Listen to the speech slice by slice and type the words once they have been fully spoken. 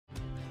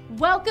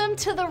Welcome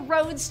to the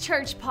Roads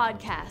Church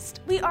podcast.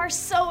 We are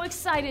so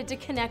excited to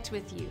connect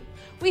with you.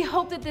 We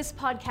hope that this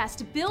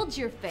podcast builds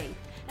your faith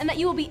and that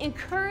you will be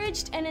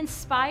encouraged and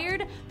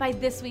inspired by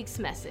this week's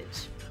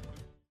message.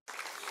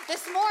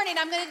 This morning,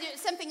 I'm going to do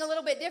something a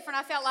little bit different.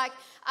 I felt like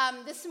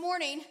this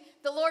morning,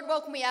 the Lord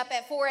woke me up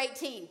at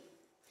 4:18.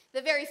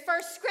 The very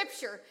first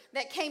scripture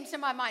that came to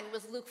my mind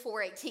was Luke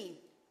 4:18.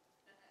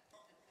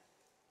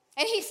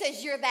 And he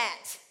says, "You're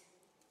that.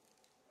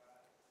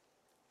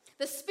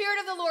 The Spirit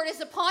of the Lord is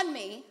upon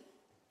me.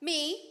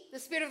 The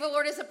Spirit of the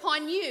Lord is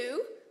upon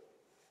you,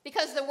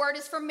 because the word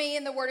is for me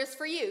and the word is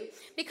for you.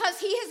 Because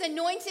he has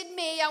anointed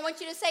me." I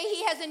want you to say,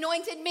 he has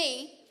anointed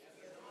me.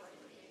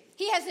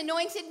 He has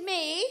anointed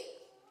me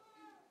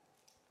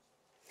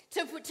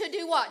to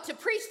do what? To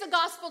preach the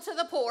gospel to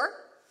the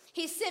poor.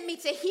 He sent me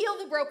to heal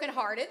the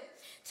brokenhearted,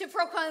 to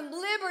proclaim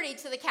liberty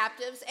to the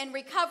captives and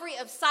recovery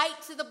of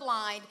sight to the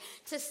blind,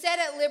 to set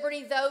at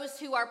liberty those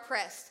who are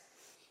oppressed.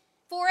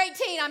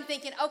 4:18, I'm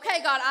thinking,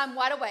 okay, God, I'm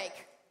wide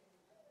awake.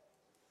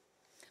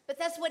 But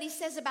that's what he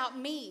says about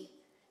me.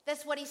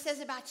 That's what he says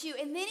about you.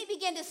 And then he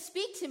began to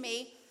speak to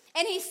me,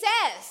 and he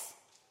says,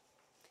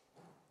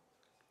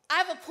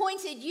 "I've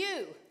appointed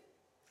you."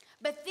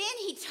 But then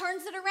he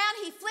turns it around.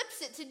 He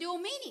flips it to dual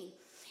meaning.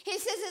 He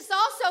says, "It's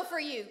also for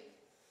you,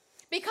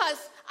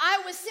 because I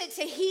was sent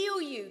to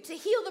heal you, to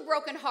heal the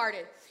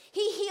brokenhearted."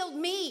 He healed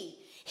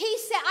me. He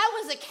said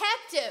I was a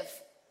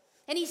captive,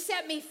 and he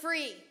set me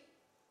free.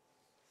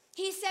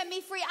 He set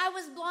me free. I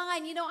was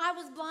blind. I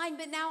was blind,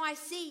 but now I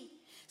see.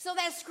 So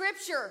that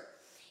scripture,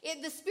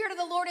 the Spirit of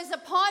the Lord is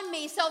upon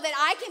me so that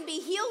I can be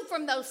healed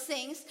from those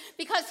things,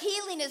 because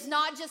healing is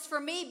not just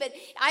for me, but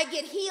I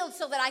get healed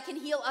so that I can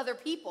heal other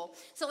people,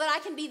 so that I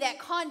can be that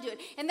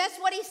conduit. And that's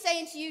what he's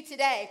saying to you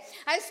today.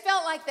 I just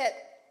felt like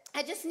that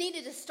I just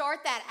needed to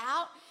start that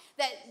out,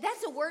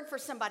 that's a word for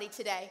somebody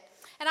today.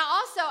 And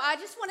I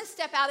just want to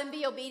step out and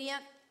be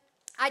obedient.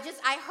 I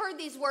heard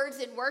these words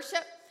in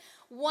worship.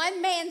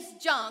 One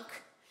man's junk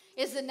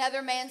is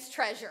another man's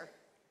treasure.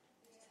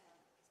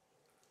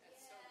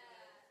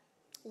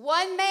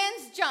 One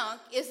man's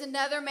junk is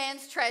another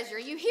man's treasure.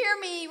 You hear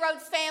me,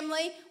 Rhodes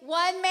family?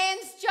 One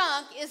man's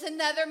junk is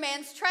another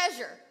man's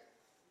treasure.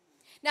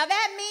 Now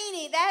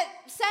that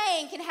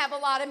saying can have a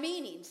lot of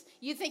meanings.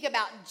 You think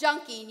about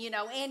junking,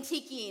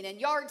 antiquing and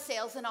yard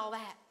sales and all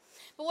that.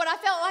 But what I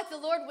felt like the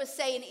Lord was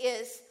saying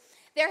is,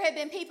 there have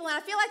been people, and I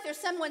feel like there's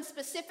someone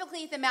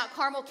specifically at the Mount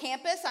Carmel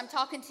campus. I'm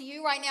talking to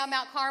you right now,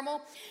 Mount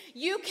Carmel.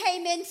 You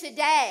came in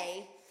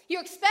today.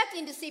 You're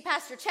expecting to see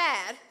Pastor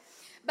Chad,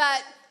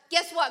 but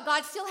guess what?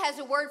 God still has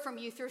a word from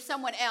you through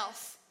someone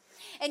else.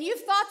 And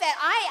you've thought that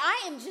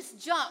I am just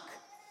junk.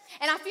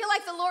 And I feel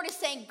like the Lord is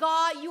saying,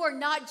 God, you are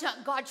not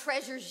junk. God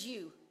treasures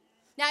you.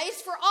 Now,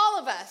 it's for all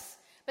of us,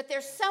 but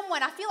there's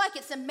someone, I feel like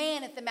it's a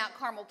man at the Mount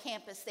Carmel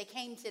campus. They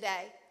came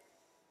today.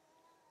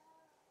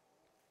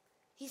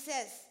 He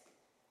says,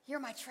 "You're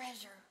my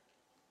treasure."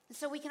 And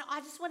so I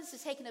just want us to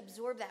take and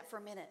absorb that for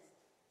a minute.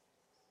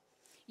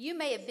 You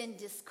may have been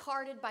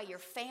discarded by your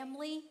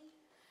family.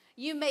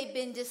 You may have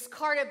been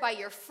discarded by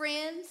your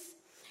friends.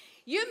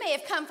 You may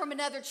have come from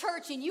another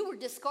church and you were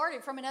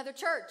discarded from another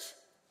church.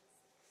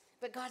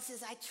 But God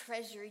says, "I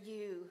treasure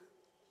you.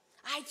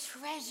 I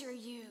treasure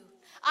you.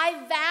 I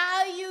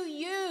value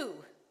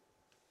you."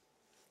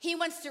 He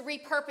wants to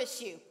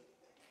repurpose you.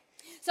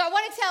 So I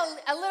want to tell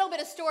a little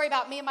bit of story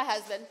about me and my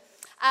husband.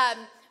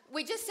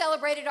 We just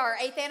celebrated our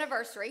 8th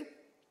anniversary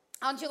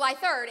on July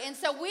 3rd. And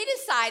so we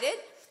decided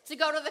to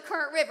go to the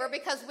Current River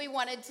because we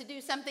wanted to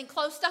do something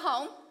close to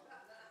home.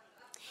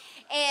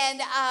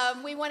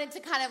 And we wanted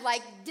to kind of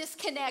like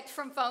disconnect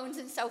from phones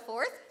and so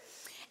forth.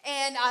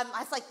 And I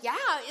was like,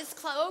 yeah, it's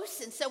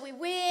close. And so we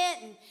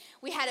went, and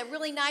we had a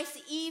really nice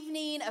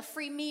evening, a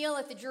free meal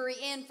at the Drury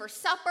Inn for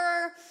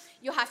supper.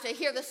 You'll have to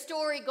hear the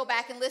story, go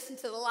back and listen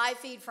to the live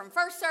feed from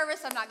first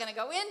service. I'm not going to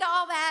go into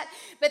all that.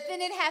 But then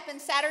it happened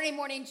Saturday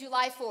morning,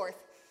 July 4th.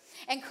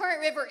 And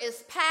Current River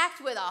is packed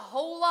with a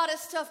whole lot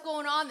of stuff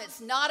going on that's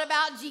not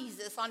about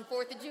Jesus on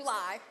 4th of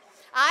July.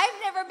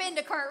 I've never been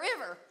to Current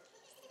River.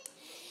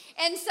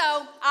 And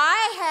so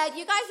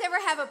you guys ever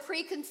have a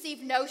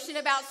preconceived notion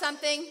about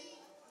something?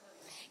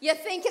 You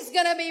think it's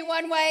going to be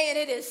one way, and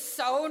it is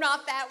so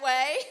not that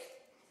way.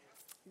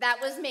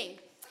 That was me.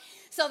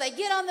 So they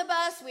get on the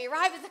bus. We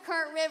arrive at the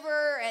Current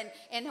River,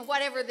 and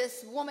whatever,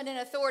 this woman in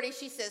authority,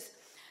 she says,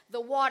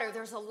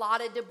 there's a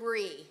lot of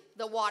debris.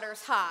 The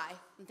water's high.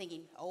 I'm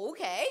thinking,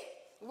 okay,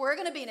 we're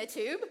going to be in a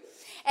tube.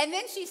 And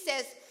then she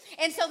says,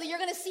 and so you're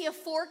going to see a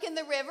fork in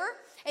the river,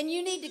 and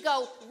you need to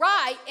go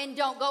right and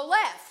don't go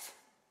left.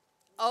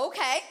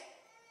 Okay.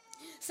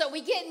 So we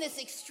get in this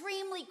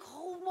extremely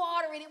cold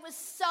water, and it was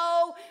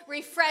so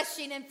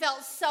refreshing and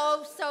felt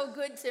so, so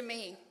good to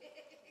me.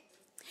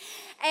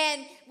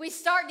 And we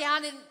start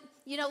down, and,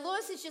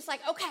 Lewis is just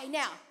like, okay,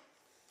 now,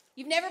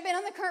 you've never been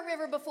on the Current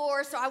River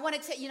before, so I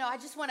want to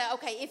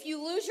if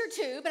you lose your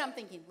tube, and I'm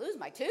thinking, lose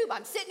my tube?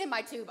 I'm sitting in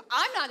my tube.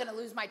 I'm not going to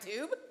lose my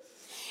tube.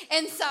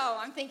 And so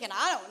I'm thinking,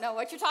 I don't know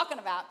what you're talking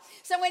about.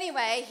 So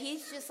anyway,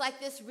 he's just like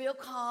this real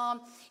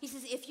calm. He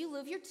says, if you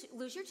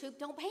lose your tube,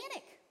 don't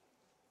panic.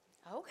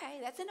 Okay,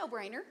 that's a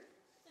no-brainer,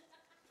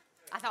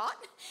 I thought.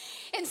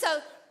 And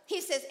so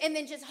he says, and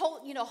then just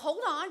hold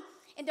on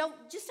and don't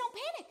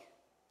panic.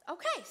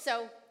 Okay,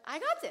 so I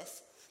got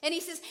this. And he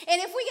says,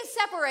 and if we get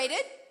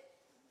separated,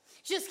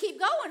 just keep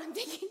going. I'm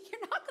thinking,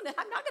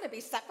 I'm not gonna be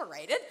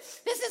separated.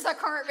 This is a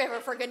current river,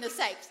 for goodness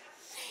sakes.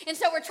 And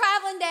so we're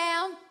traveling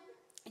down,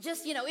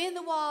 just, in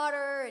the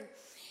water, and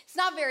it's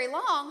not very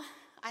long.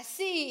 I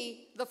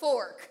see the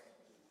fork.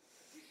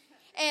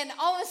 And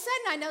all of a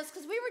sudden I noticed,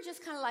 because we were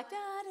just kind of like,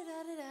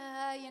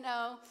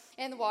 da-da-da-da-da,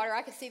 in the water.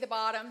 I could see the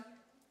bottom.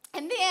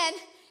 And then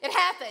it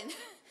happened.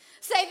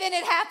 Say, then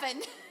it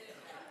happened.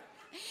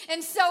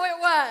 And so it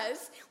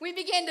was. We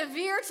began to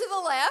veer to the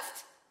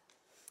left.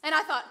 And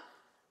I thought,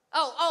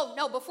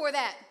 no, before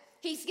that,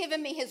 he's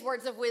given me his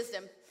words of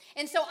wisdom.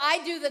 And so I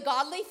do the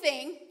godly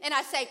thing, and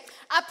I say,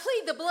 I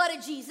plead the blood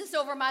of Jesus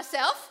over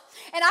myself,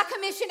 and I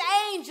commission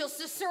angels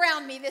to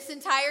surround me this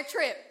entire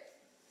trip.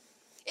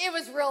 It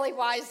was really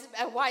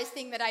a wise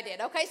thing that I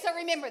did. Okay, so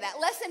remember that.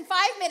 Less than 5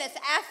 minutes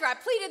after I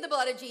pleaded the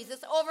blood of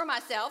Jesus over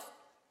myself,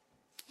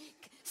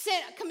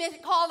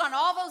 called on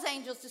all those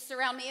angels to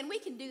surround me, and we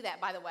can do that,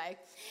 by the way.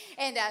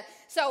 And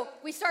so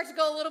we start to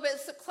go a little bit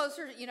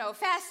closer,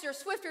 faster,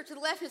 swifter to the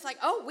left. It's like,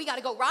 oh, we got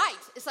to go right.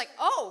 It's like,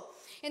 oh.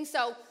 And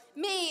so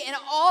me, in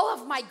all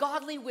of my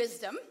godly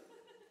wisdom,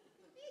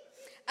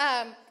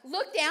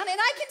 look down, and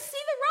I can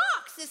see the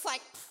rocks. It's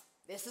like,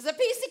 this is a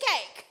piece of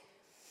cake.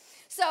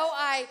 So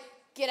I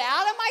get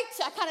out of I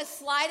kind of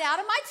slide out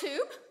of my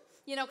tube,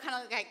 kind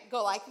of like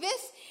go like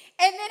this.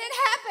 And then it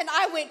happened.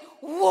 I went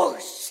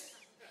whoosh.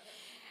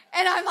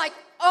 And I'm like,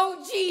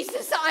 oh,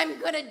 Jesus, I'm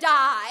going to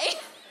die.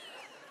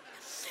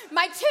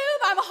 My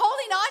tube, I'm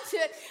holding on to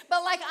it, but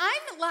I'm like,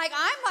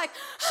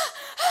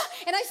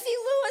 and I see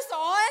Lewis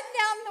on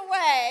down the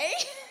way,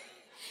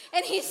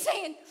 and he's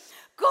saying,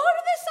 go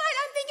to the side.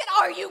 I'm thinking,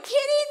 are you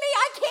kidding me?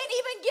 I can't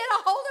even get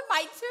a hold of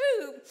my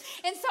tube.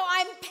 And so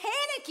I'm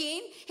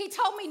panicking. He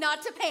told me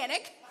not to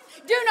panic.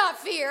 Do not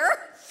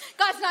fear.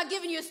 God's not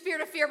giving you a spirit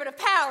of fear, but of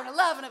power and of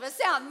love and of a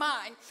sound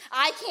mind.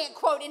 I can't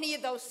quote any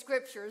of those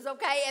scriptures,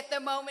 okay, at the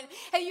moment.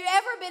 Have you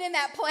ever been in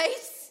that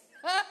place?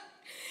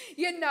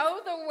 You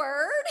know the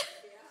word,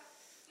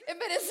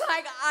 but it's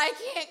like, I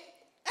can't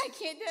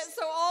do it.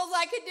 So all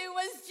I could do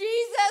was,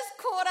 Jesus.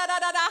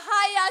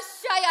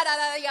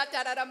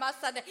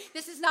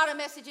 This is not a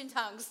message in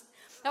tongues.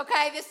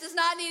 Okay, this does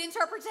not need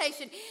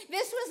interpretation.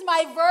 This was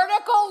my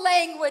vertical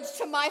language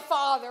to my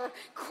Father,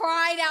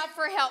 crying out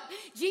for help.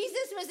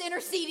 Jesus was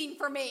interceding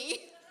for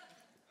me.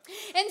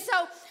 And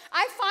so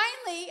I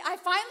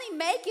finally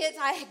make it.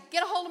 I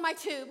get a hold of my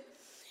tube.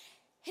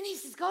 And he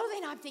says, go to the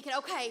end. I'm thinking,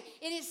 okay,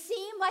 it has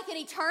seemed like an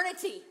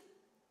eternity.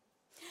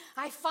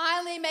 I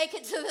finally make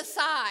it to the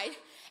side.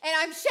 And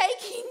I'm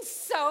shaking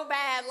so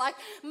bad. Like,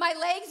 my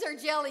legs are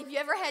jelly. Have you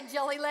ever had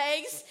jelly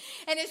legs?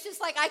 And it's just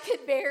like I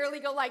could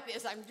barely go like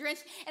this. I'm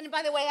drenched. And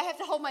by the way, I have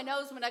to hold my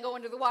nose when I go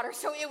under the water,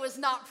 so it was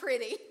not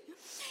pretty.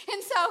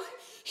 And so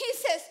he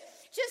says,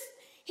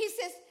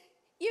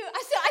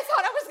 I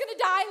thought I was going to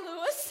die,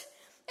 Lewis.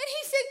 And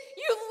he said,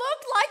 you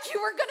looked like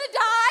you were going to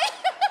die.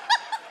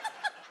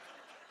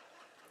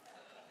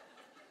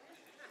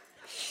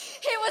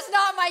 He was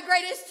not my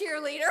greatest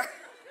cheerleader.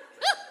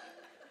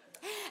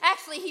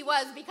 Actually, he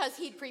was, because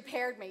he'd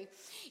prepared me,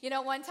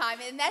 one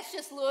time. And that's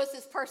just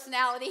Lewis's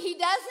personality. He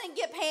doesn't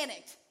get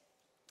panicked.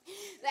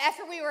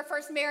 After we were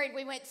first married,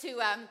 we went to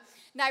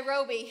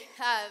Nairobi.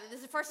 This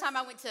is the first time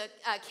I went to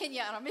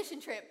Kenya on a mission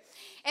trip.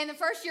 And the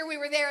first year we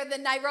were there, the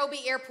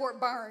Nairobi airport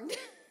burned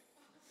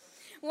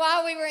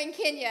while we were in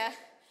Kenya.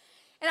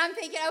 And I'm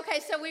thinking, okay,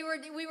 so we were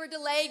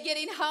delayed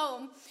getting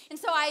home. And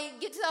so I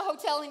get to the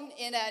hotel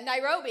in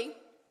Nairobi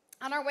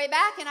on our way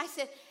back, and I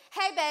said,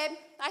 hey, babe.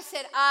 I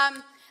said,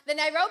 the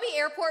Nairobi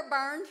airport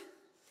burned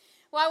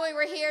while we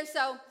were here,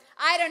 so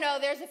I don't know.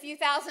 There's a few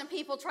thousand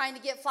people trying to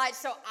get flights,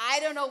 so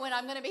I don't know when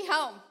I'm going to be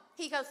home.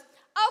 He goes,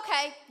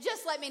 okay,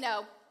 just let me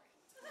know.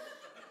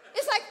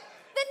 It's like,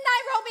 the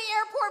Nairobi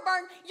airport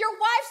burned. Your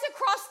wife's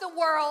across the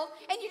world,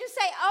 and you just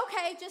say,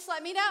 okay, just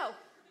let me know.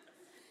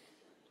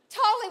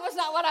 Totally was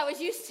not what I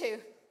was used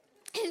to.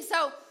 And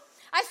so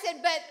I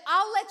said, but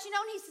I'll let you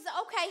know. And he says,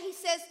 okay. He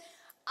says,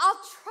 I'll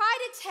try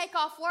to take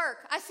off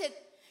work. I said,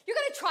 you're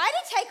going to try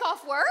to take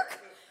off work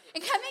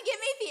and come and get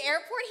me at the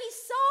airport? He's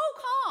so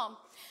calm.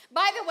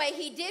 By the way,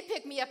 he did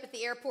pick me up at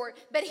the airport,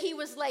 but he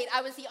was late.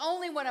 I was the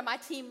only one of my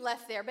team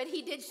left there, but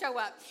he did show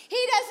up.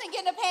 He doesn't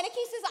get in a panic.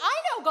 He says,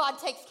 I know God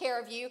takes care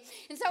of you.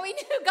 And so he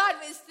knew God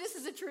was, this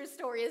is a true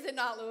story, is it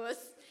not,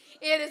 Lewis?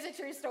 It is a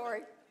true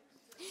story.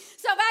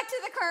 So back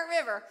to the current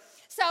river.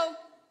 So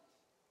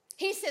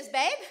he says,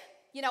 babe,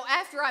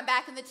 after I'm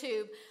back in the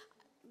tube,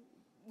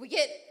 we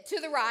get to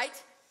the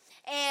right,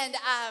 and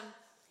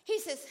he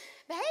says,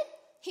 babe,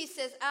 can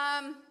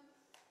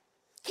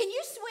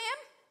you swim?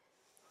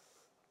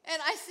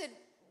 And I said,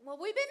 well,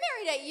 we've been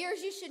married 8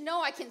 years. You should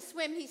know I can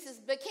swim. He says,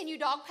 but can you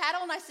dog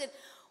paddle? And I said,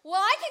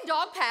 well, I can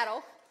dog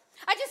paddle.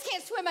 I just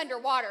can't swim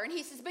underwater. And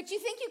he says, but you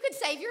think you could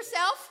save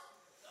yourself?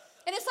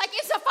 And it's like,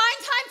 it's a fine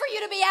time for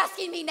you to be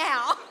asking me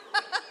now.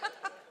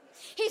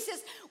 He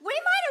says, we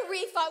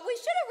should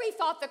have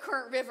rethought the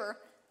current river.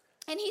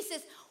 And he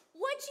says,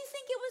 what do you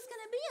think it was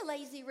going to be, a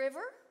lazy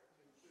river?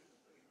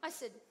 I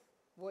said,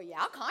 well,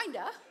 yeah, kind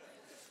of.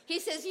 He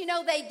says,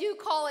 they do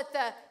call it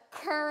the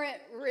current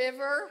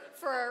river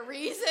for a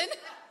reason.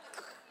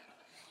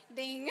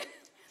 Ding.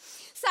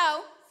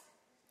 So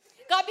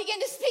God began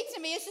to speak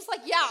to me. It's just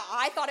like, yeah,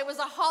 I thought it was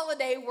a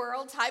Holiday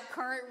World type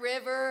current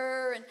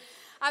river, and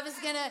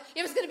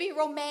it was gonna be a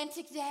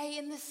romantic day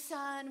in the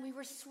sun. We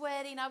were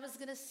sweating. I was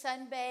gonna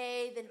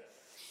sunbathe, and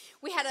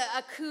we had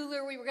a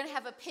cooler. We were gonna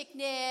have a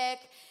picnic.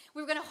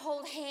 We were gonna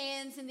hold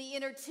hands in the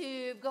inner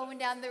tube going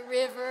down the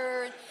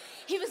river, and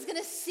he was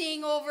gonna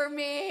sing over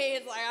me.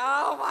 It's like,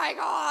 oh my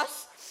gosh,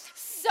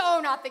 so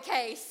not the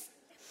case.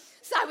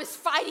 So I was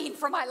fighting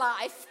for my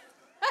life.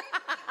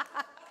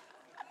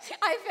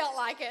 I felt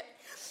like it.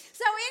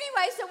 So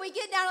anyway, we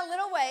get down a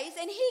little ways,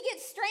 and he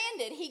gets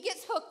stranded. He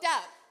gets hooked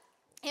up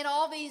in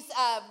all these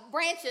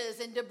branches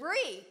and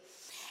debris.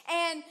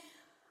 And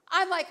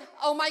I'm like,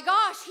 oh my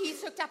gosh,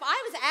 he's hooked up.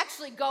 I was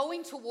actually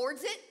going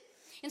towards it.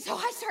 And so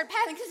I started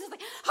paddling because it's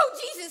like, oh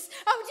Jesus,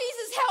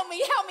 help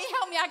me.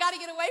 I got to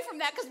get away from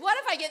that, because what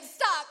if I get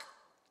stuck?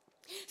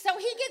 So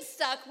he gets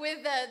stuck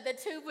with the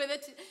tube with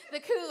the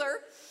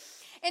cooler.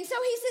 And so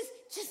he says,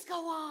 just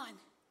go on.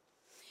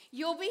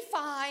 You'll be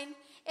fine.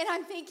 And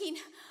I'm thinking,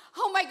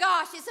 oh my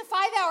gosh, it's a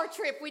 5-hour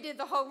trip. We did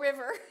the whole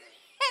river.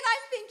 And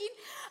I'm thinking,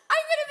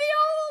 I'm going to be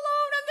all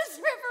alone on this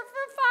river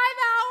for 5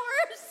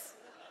 hours.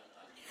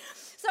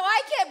 So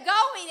I kept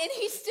going, and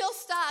he's still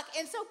stuck.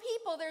 And so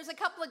there's a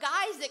couple of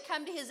guys that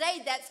come to his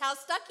aid. That's how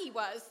stuck he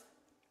was.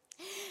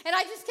 And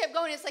I just kept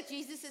going. It's like,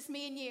 Jesus, it's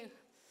me and you.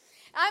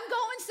 I'm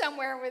going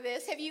somewhere with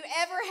this. Have you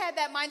ever had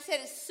that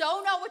mindset? It's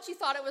so not what you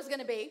thought it was going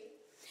to be.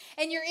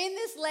 And you're in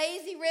this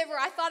lazy river.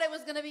 I thought it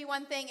was going to be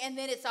one thing, and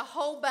then it's a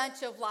whole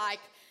bunch of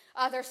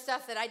other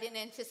stuff that I didn't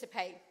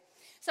anticipate.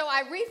 So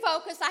I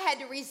refocused. I had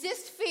to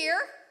resist fear.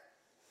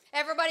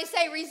 Everybody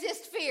say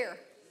resist fear.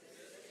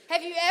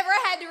 Have you ever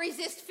had to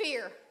resist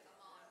fear?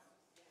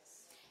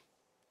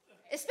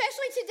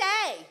 Especially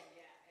today.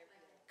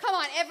 Come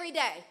on, every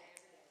day.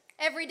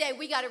 Every day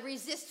we got to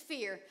resist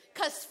fear.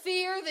 Because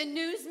fear, the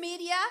news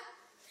media,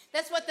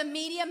 that's what the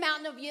media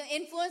mountain of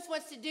influence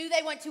wants to do.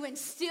 They want to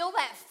instill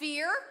that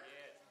fear.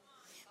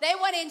 They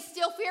want to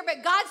instill fear,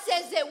 but God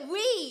says that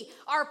we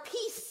are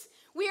peace.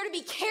 We are to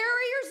be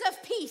carriers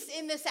of peace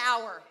in this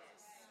hour.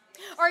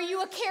 Are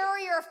you a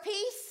carrier of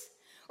peace,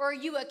 or are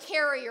you a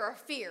carrier of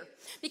fear?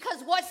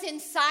 Because what's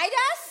inside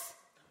us,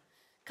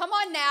 come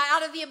on now,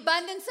 out of the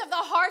abundance of the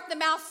heart, the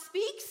mouth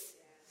speaks.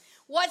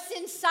 What's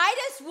inside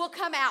us will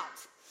come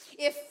out.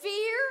 If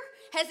fear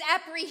has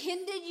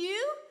apprehended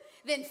you,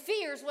 then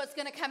fear is what's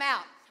going to come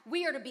out.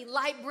 We are to be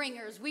light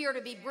bringers. We are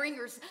to be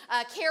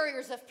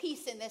carriers of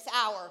peace in this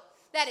hour.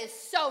 That is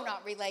so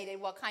not related,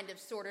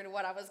 sort of to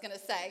what I was going to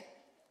say.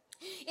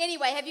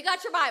 Anyway, have you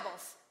got your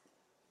Bibles?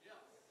 Yeah.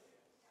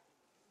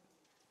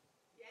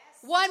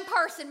 Yes. One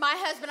person, my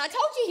husband, I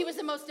told you he was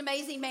the most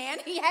amazing man.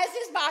 He has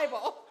his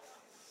Bible.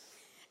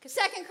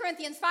 2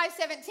 Corinthians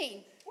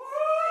 5:17.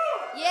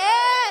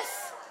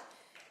 Yes.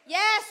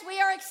 Yes, we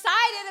are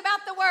excited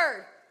about the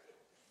word.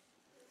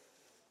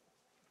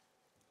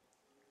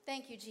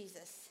 Thank you,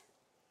 Jesus.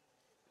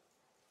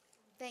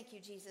 Thank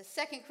you, Jesus.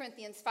 2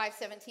 Corinthians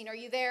 5:17. Are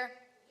you there?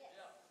 Yes.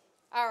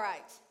 All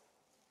right.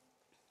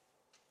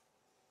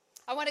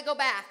 I want to go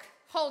back.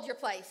 Hold your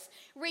place.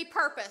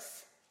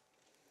 Repurpose.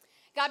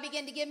 God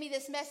began to give me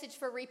this message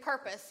for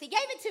repurpose. He gave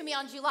it to me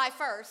on July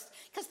 1st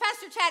because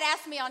Pastor Chad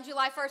asked me on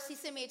July 1st. He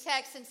sent me a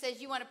text and says,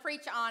 you want to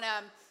preach on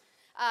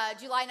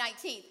July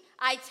 19th.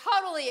 I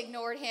totally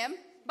ignored him.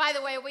 By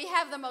the way, we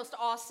have the most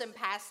awesome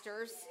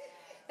pastors.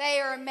 They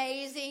are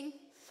amazing.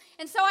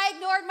 And so I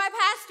ignored my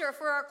pastor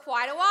for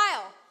quite a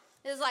while.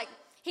 It was like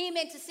he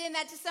meant to send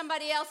that to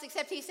somebody else,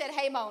 except he said,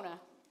 hey, Mona.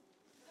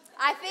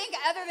 I think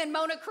other than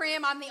Mona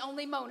Krim, I'm the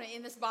only Mona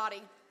in this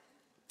body.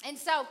 And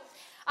so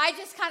I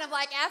just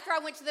after I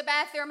went to the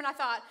bathroom and I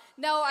thought,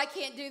 no, I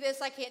can't do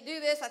this. I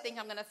think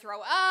I'm going to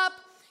throw up.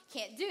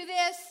 Can't do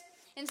this.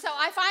 And so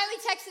I finally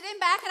texted him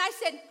back and I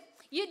said,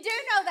 you do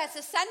know that's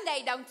a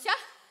Sunday, don't you?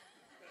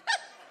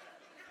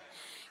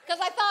 Because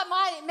I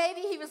thought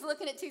maybe he was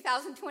looking at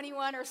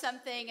 2021 or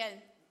something. And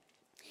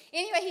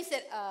anyway, he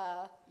said,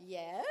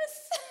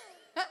 yes.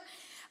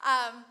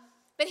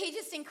 But he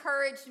just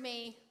encouraged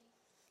me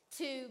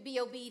to be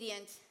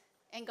obedient,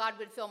 and God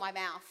would fill my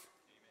mouth.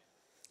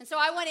 And so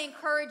I want to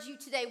encourage you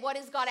today. What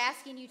is God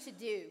asking you to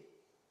do?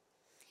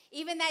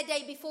 Even that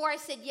day before I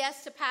said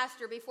yes to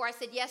pastor, before I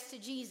said yes to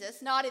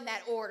Jesus, not in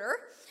that order,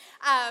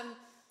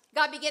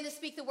 God began to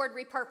speak the word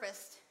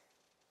repurposed.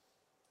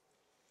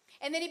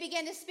 And then he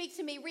began to speak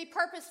to me,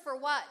 repurposed for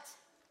what?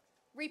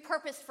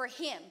 Repurposed for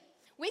him.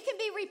 We can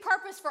be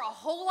repurposed for a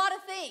whole lot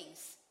of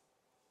things.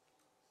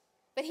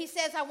 But he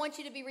says, I want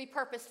you to be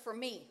repurposed for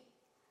me.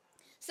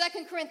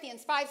 2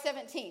 Corinthians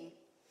 5:17.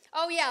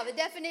 Oh yeah, the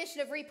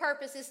definition of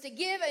repurpose is to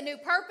give a new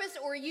purpose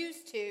or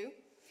use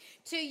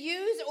to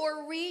use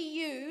or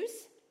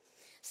reuse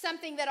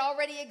something that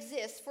already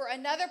exists for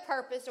another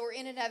purpose or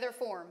in another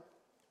form.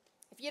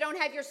 If you don't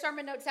have your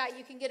sermon notes out,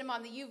 you can get them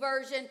on the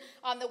YouVersion,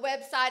 on the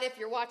website if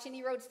you're watching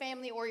eRoads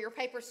Family, or your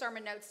paper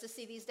sermon notes to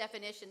see these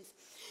definitions.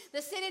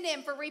 The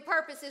synonym for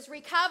repurpose is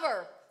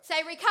recover.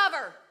 Say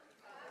recover.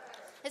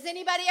 Has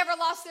anybody ever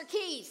lost their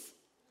keys?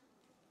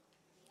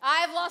 I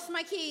have lost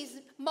my keys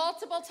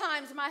multiple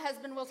times, my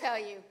husband will tell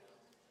you.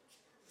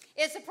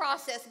 It's a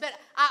process, but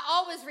I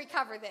always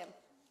recover them.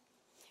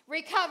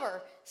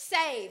 Recover,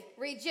 save,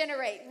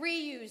 regenerate,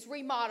 reuse,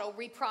 remodel,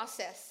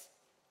 reprocess.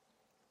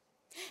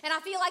 And I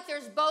feel like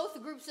there's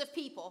both groups of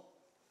people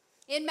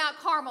in Mount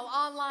Carmel,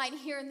 online,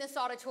 here in this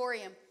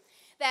auditorium,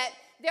 that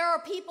there are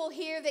people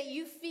here that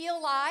you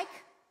feel like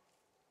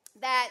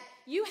that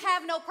you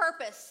have no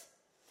purpose.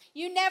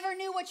 You never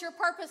knew what your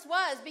purpose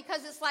was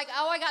because it's like,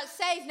 oh, I got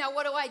saved, now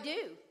what do I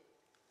do?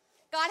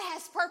 God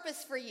has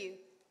purpose for you.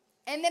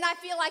 And then I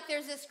feel like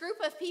there's this group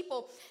of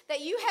people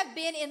that you have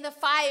been in the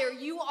fire.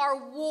 You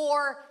are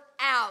wore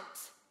out.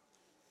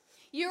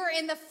 You're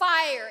in the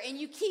fire and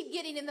you keep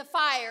getting in the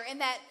fire,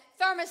 and that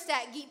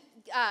thermostat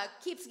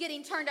keeps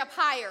getting turned up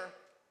higher.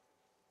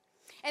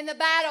 And the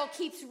battle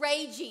keeps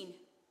raging.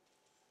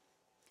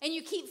 And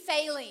you keep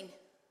failing.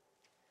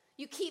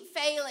 You keep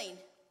failing.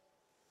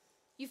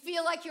 You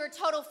feel like you're a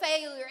total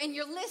failure, and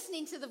you're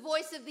listening to the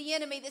voice of the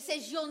enemy that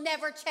says you'll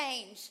never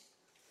change.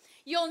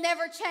 You'll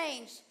never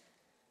change.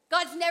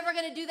 God's never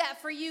going to do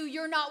that for you.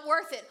 You're not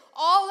worth it.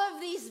 All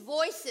of these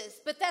voices,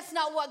 but that's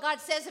not what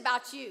God says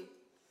about you.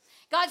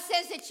 God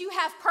says that you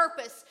have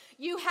purpose,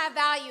 you have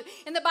value.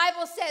 And the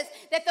Bible says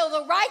that though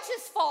the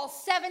righteous fall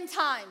 7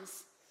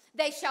 times,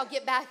 they shall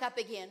get back up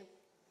again.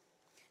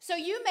 So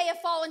you may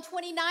have fallen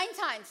 29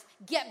 times.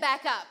 Get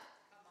back up.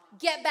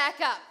 Get back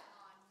up.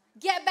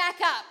 Get back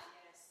up.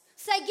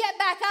 Say, get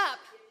back up.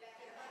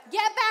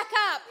 Get back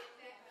up.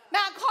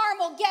 Mount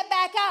Carmel, get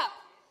back up.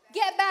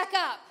 Get back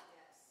up.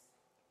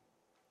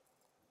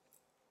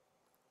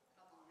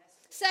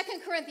 2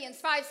 Corinthians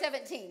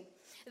 5:17.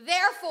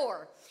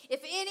 Therefore,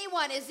 if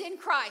anyone is in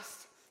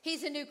Christ,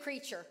 he's a new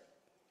creature.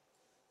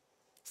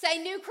 Say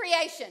new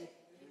creation.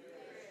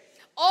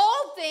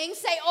 Old things,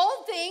 say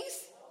old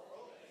things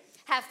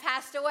have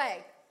passed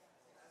away.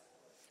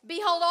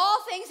 Behold,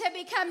 all things have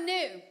become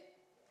new.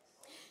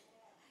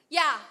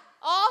 Yeah,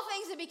 all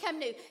things have become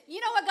new. You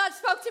know what God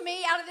spoke to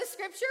me out of this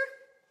scripture?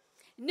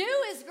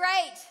 New is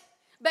great,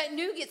 but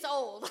new gets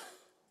old.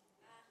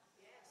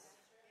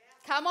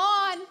 Come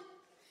on.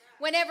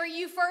 Whenever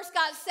you first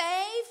got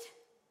saved,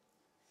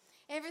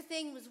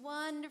 everything was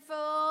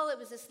wonderful. It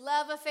was this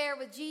love affair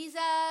with Jesus.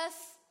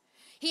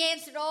 He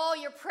answered all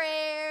your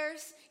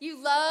prayers.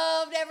 You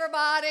loved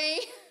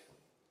everybody.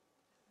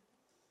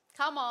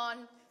 Come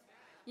on.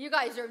 You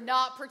guys are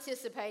not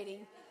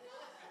participating.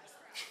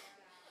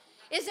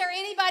 Is there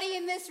anybody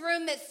in this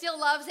room that still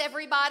loves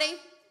everybody?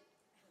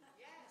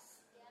 Yes.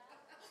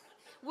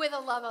 With the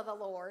love of the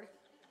Lord.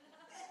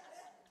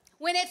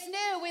 When it's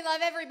new, we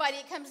love everybody.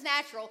 It comes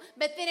natural.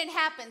 But then it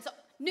happens.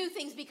 New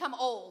things become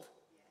old.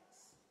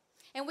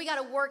 And we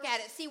got to work at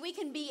it. See, we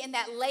can be in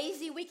that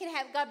lazy, we can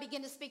have, God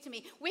begin to speak to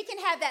me. We can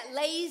have that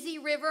lazy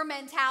river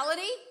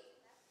mentality,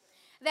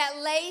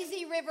 that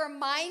lazy river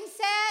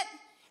mindset,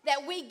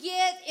 that we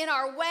get in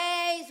our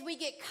ways, we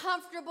get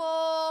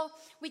comfortable,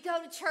 we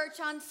go to church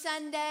on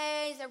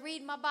Sundays, I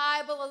read my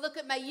Bible, I look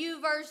at my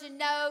YouVersion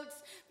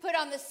notes, put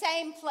on the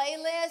same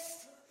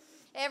playlist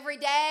every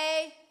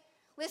day,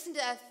 listen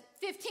to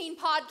 15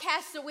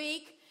 podcasts a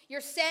week.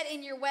 You're set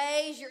in your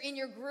ways, you're in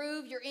your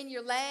groove, you're in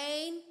your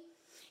lane,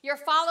 you're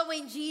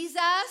following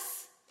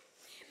Jesus.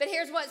 But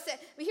here's what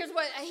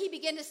he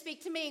began to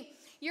speak to me.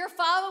 You're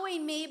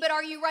following me, but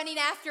are you running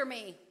after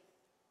me?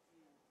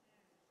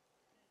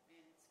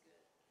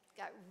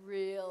 Got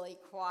really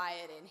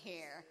quiet in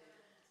here.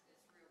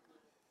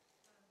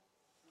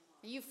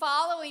 Are you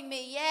following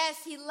me?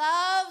 Yes, he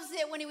loves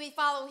it when we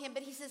follow him,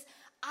 but he says,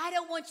 I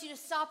don't want you to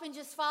stop and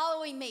just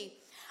following me.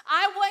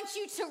 I want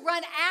you to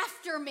run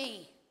after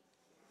me.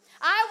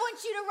 I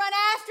want you to run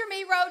after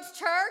me, Rhodes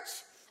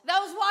Church.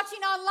 Those watching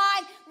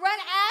online, run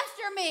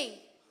after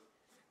me.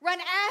 Run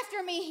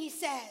after me, he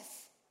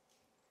says.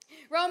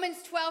 Romans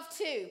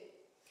 12:2.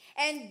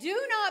 And do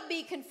not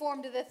be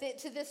conformed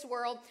to this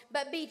world,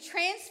 but be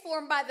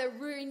transformed by the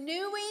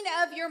renewing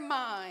of your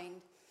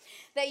mind,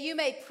 that you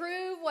may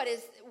prove what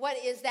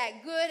is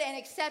that good and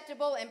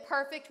acceptable and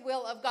perfect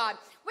will of God.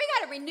 We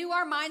got to renew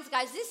our minds,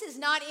 guys. This is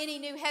not any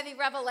new heavy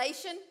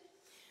revelation.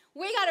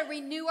 We got to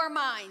renew our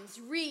minds.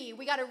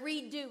 We got to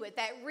redo it.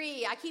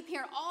 I keep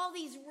hearing all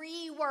these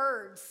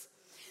words.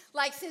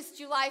 Like since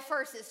July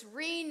 1st, it's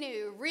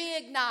renew,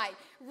 reignite,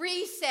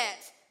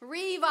 reset,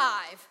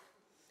 revive.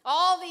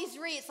 All these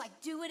it's like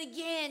do it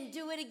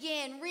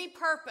again,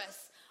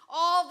 repurpose.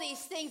 All these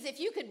things. If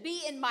you could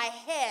be in my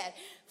head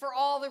for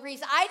all the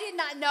re's. I did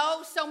not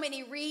know so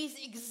many re's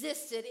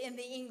existed in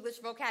the English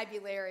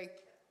vocabulary.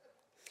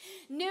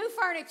 New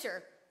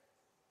furniture.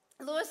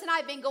 Lewis and I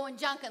have been going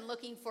junking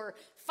looking for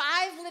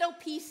 5 little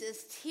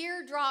pieces,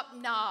 teardrop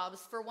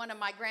knobs for one of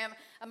my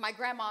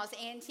grandma's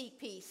antique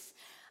piece.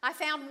 I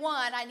found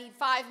one, I need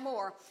 5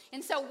 more.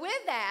 And so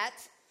with that,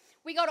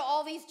 we go to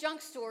all these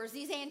junk stores,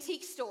 these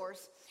antique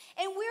stores,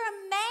 and we're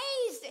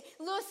amazed.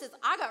 Lewis says,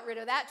 I got rid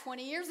of that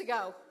 20 years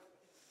ago.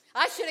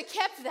 I should have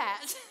kept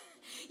that.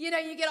 You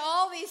get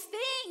all these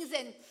things,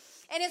 and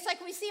it's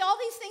like we see all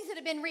these things that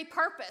have been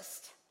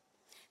repurposed.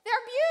 They're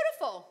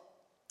beautiful.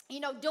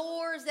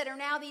 Doors that are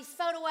now these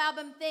photo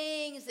album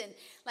things, and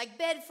like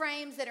bed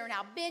frames that are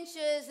now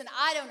benches, and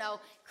I don't know.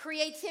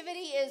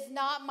 Creativity is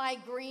not my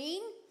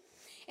green.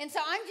 And so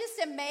I'm just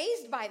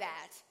amazed by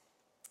that.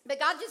 But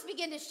God just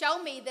began to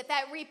show me that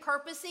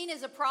repurposing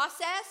is a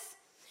process.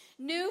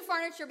 New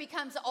furniture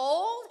becomes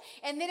old,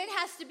 and then it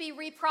has to be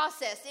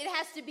reprocessed. It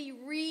has to be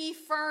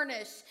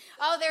refurnished.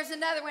 Oh, there's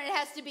another one. It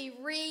has to be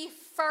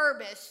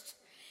refurbished.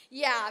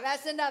 Yeah,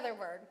 that's another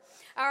word.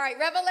 All right,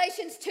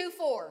 Revelations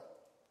 2:4.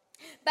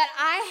 But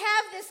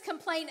I have this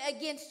complaint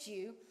against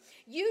you.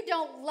 You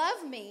don't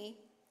love me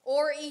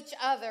or each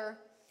other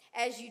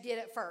as you did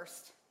at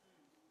first.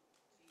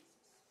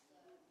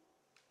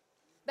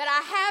 But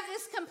I have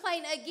this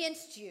complaint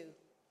against you.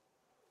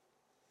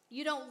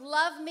 You don't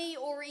love me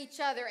or each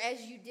other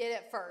as you did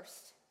at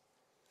first.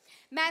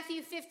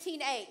 Matthew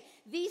 15:8.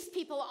 These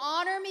people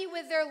honor me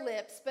with their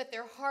lips, but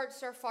their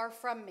hearts are far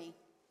from me.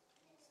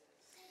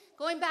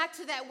 Going back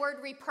to that word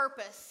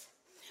repurpose.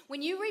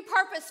 When you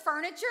repurpose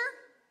furniture,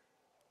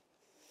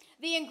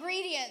 the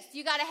ingredients,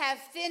 you got to have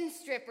thin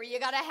stripper, you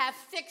got to have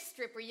thick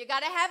stripper, you got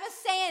to have a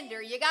sander,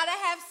 you got to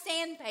have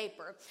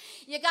sandpaper,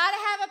 you got to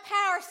have a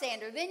power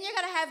sander, then you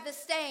got to have the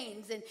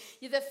stains and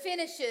the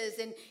finishes,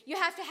 and you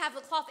have to have the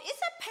cloth. It's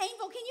a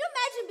painful. Can you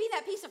imagine being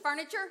that piece of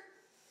furniture?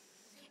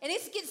 And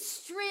it gets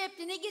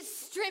stripped, and it gets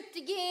stripped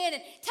again,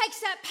 and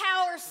takes that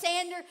power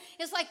sander.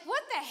 It's like,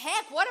 what the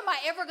heck? What am I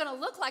ever going to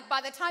look like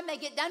by the time they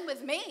get done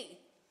with me?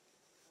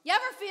 You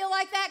ever feel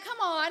like that?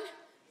 Come on.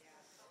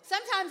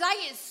 Sometimes I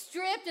get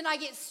stripped, and I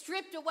get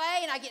stripped away,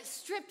 and I get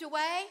stripped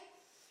away.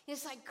 And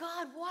it's like,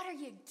 God, what are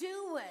you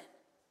doing?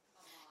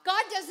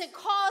 God doesn't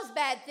cause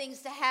bad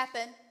things to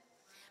happen,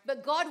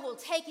 but God will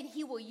take and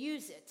he will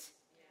use it.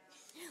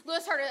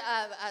 Lewis heard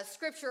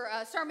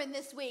a sermon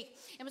this week,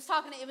 and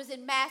it was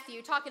in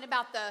Matthew, talking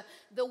about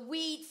the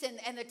wheats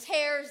and the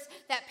tares,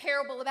 that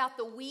parable about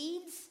the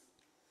weeds.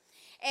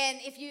 And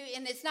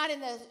it's not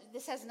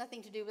this has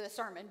nothing to do with a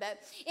sermon, but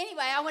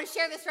anyway, I want to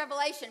share this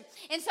revelation.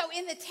 And so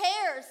in the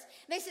tares,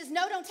 they says,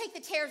 no, don't take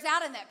the tares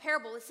out in that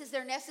parable. It says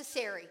they're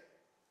necessary.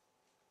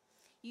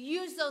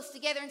 You use those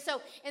together. And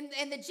so, and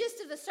the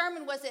gist of the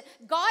sermon was that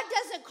God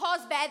doesn't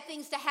cause bad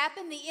things to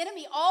happen. The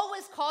enemy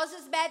always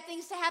causes bad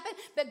things to happen,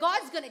 but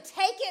God's going to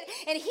take it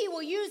and he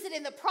will use it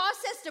in the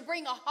process to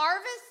bring a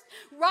harvest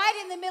right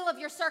in the middle of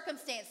your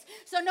circumstance.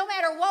 So no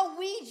matter what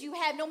weeds you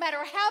have, no matter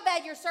how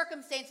bad your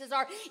circumstances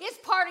are, it's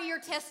part of your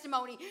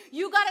testimony.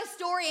 You got a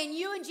story, and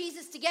you and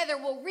Jesus together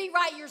will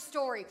rewrite your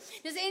story.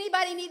 Does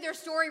anybody need their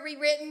story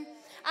rewritten?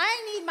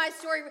 I need my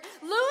story.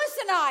 Lewis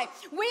and I,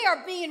 we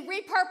are being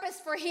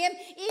repurposed for him.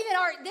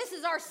 This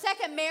is our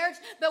second marriage,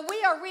 but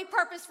we are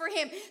repurposed for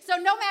him. So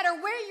no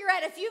matter where you're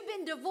at, if you've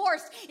been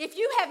divorced, if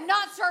you have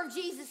not served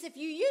Jesus, if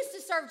you used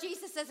to serve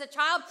Jesus as a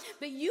child,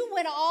 but you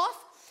went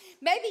off,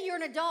 maybe you're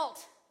an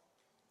adult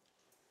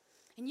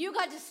and you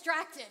got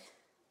distracted.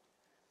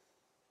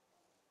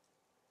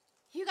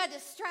 You got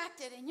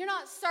distracted and you're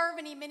not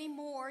serving him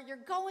anymore. You're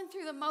going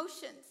through the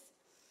motions.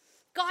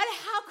 God,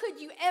 how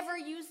could you ever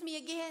use me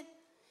again?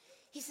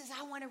 He says,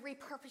 I want to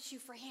repurpose you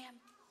for him.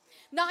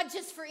 Not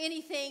just for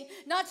anything,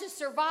 not to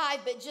survive,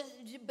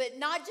 but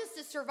not just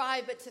to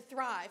survive, but to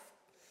thrive.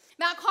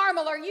 Mount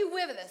Carmel, are you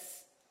with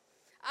us?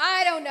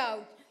 I don't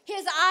know.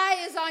 His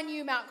eye is on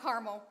you, Mount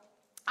Carmel.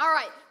 All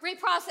right,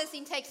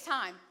 reprocessing takes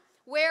time.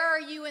 Where are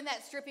you in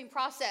that stripping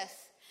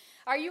process?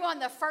 Are you on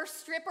the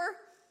first stripper?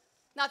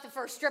 Not the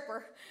first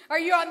stripper. Are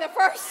you on the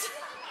first?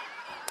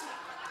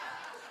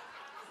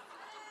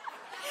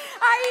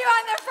 Are you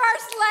on the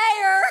first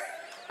layer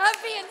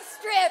of being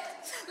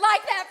stripped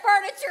like that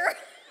furniture?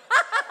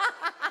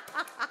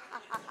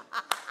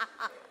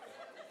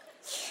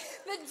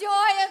 The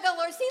joy of the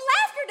Lord. See,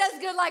 laughter does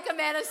good like a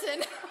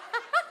medicine.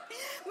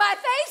 My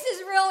face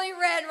is really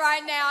red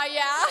right now.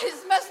 Yeah,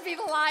 it must be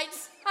the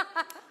lights.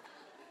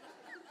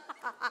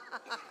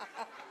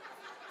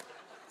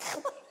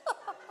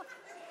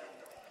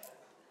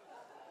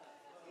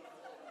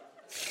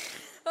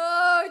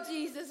 Oh,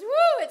 Jesus.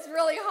 Woo, it's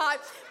really hot.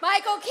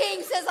 Michael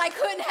King says I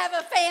couldn't have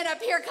a fan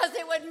up here because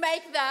it would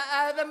make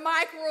the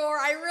mic roar.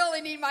 I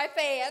really need my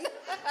fan.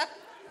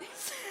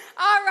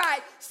 All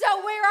right. So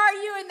where are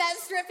you in that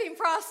stripping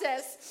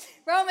process?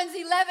 Romans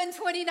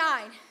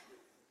 11:29.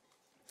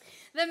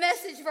 The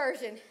Message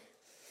version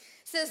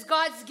says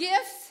God's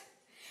gifts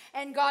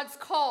and God's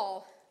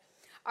call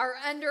are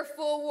under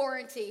full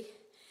warranty.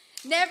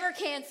 Never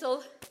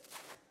canceled.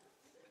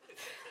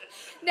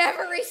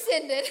 Never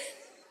rescinded.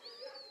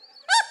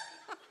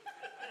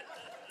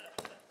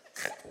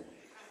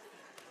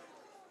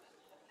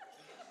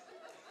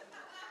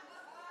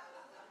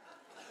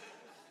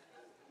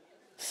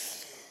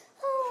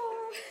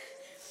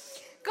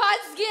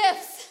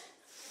 gifts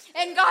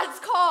and God's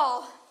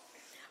call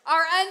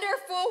are under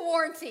full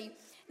warranty.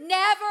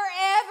 Never,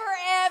 ever,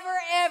 ever,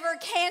 ever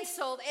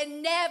canceled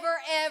and never,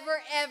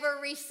 ever, ever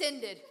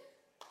rescinded.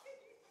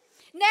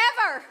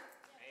 Never.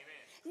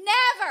 Amen.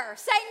 Never.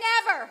 Say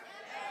never.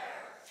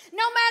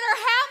 No matter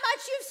how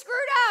much you've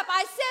screwed up,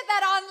 I said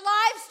that on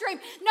live stream,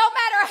 no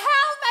matter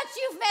how much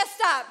you've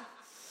messed up,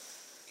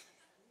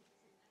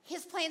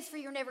 His plans for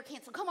you are never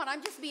canceled. Come on,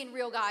 I'm just being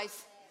real,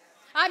 guys.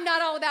 I'm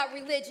not all about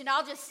religion.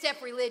 I'll just step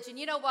religion.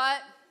 You know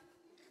what?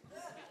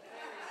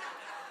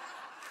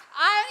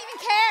 I don't even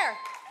care.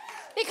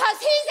 Because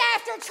He's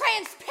after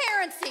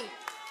transparency.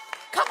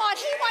 Come on,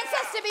 He wants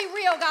us to be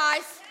real,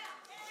 guys.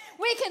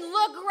 We can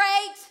look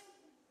great,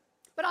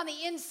 but on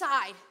the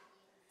inside,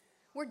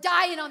 we're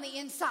dying on the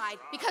inside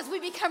because we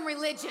become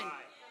religion.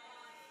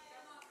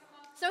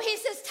 So He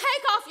says,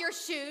 take off your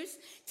shoes,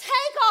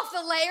 take off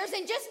the layers,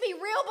 and just be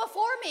real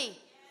before me.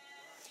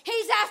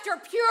 He's after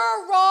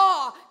pure,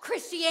 raw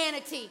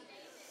Christianity.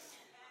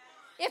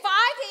 If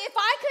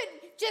I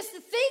could just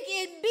think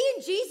and be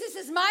in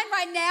Jesus' mind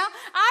right now,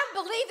 I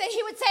believe that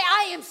He would say,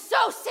 I am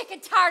so sick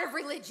and tired of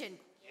religion.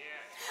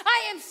 Yeah.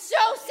 I am so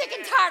sick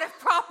and tired of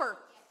proper.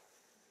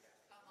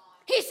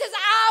 He says,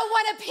 I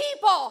want a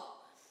people.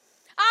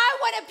 I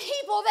want a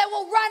people that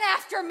will run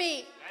after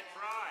me. That's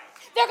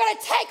right. They're going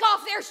to take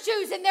off their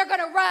shoes and they're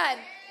going to run.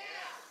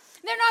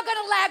 Yeah. They're not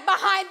going to lag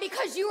behind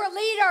because you are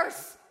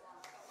leaders.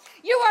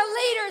 You are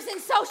leaders in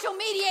social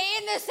media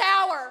in this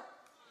hour.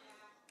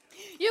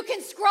 You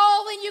can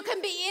scroll and you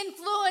can be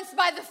influenced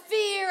by the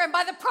fear and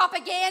by the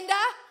propaganda.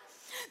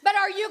 But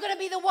are you going to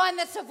be the one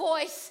that's a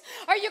voice?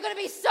 Are you going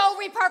to be so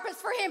repurposed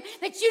for Him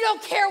that you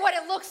don't care what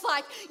it looks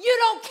like? You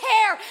don't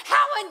care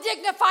how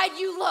undignified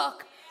you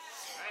look.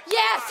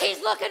 Yes,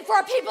 He's looking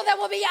for people that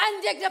will be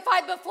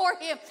undignified before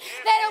Him.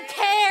 They don't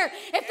care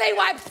if they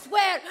wipe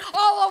sweat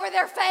all over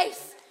their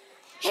face.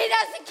 He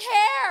doesn't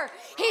care.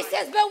 He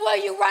says, but will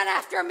you run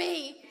after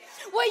me?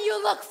 Will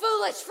you look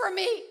foolish for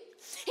me?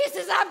 He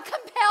says, I'm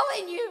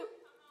compelling you.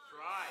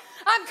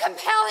 I'm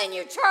compelling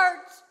you,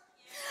 church.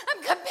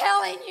 I'm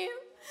compelling you.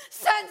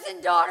 Sons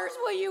and daughters,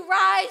 will you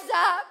rise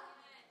up?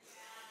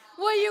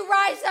 Will you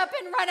rise up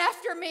and run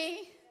after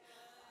me?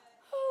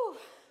 Whew.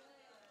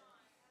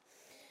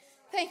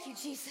 Thank you,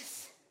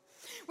 Jesus.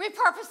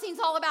 Repurposing is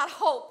all about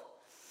hope.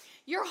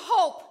 Your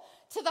hope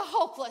to the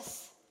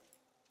hopeless.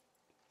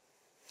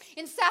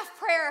 In staff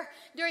prayer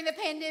during the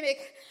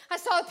pandemic, I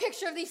saw a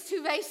picture of these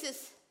two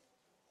vases.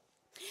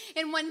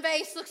 And one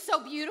vase looked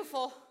so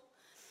beautiful.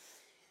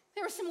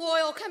 There was some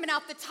oil coming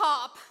out the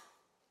top.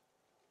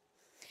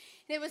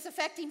 And it was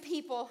affecting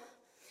people.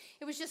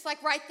 It was just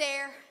like right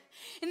there.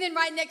 And then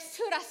right next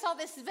to it, I saw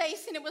this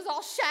vase and it was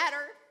all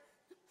shattered.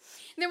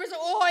 And there was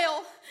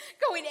oil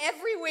going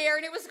everywhere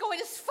and it was going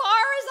as far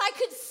as I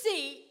could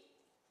see.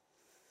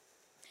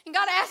 And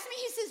God asked me,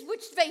 He says,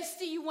 which vase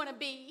do you want to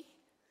be?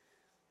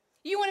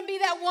 You want to be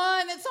that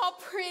one that's all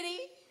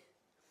pretty?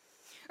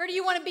 Or do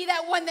you want to be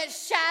that one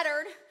that's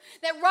shattered,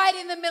 that right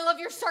in the middle of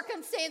your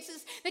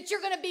circumstances, that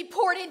you're going to be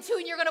poured into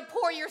and you're going to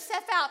pour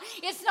yourself out?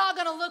 It's not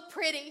going to look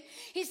pretty.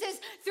 He says,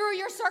 through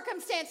your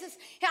circumstances,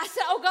 I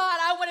said, oh God,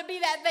 I want to be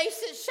that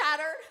vase that's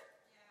shattered.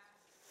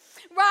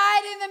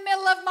 Right in the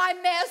middle of my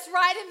mess,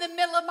 right in the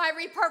middle of my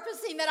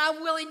repurposing, that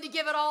I'm willing to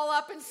give it all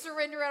up and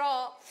surrender it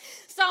all.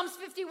 Psalms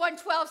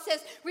 51:12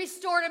 says,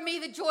 restore to me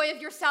the joy of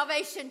your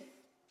salvation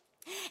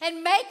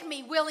and make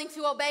me willing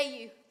to obey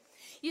you.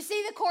 You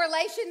see the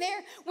correlation there?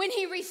 When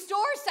He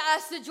restores to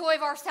us the joy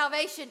of our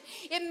salvation,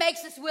 it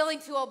makes us willing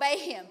to obey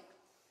Him.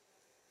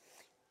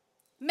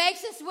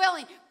 Makes us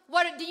willing.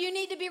 What do you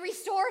need to be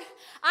restored?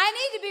 I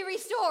need to be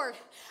restored.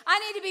 I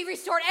need to be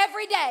restored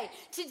every day.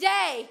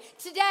 Today,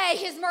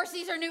 His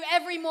mercies are new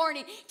every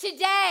morning.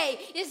 Today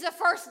is the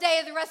first day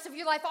of the rest of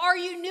your life. Are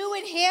you new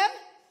in Him?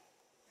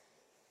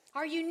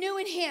 Are you new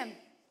in Him?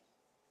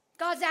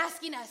 God's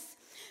asking us.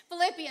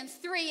 Philippians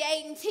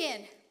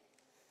 3:8-10.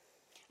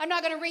 I'm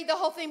not going to read the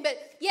whole thing, but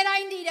yet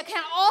I need to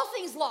count all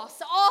things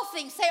lost. All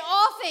things. Say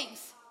all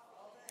things.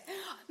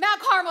 Mount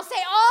Carmel, say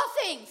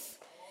all things.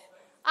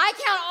 I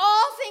count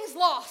all things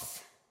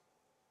lost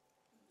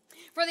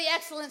for the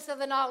excellence of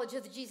the knowledge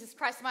of Jesus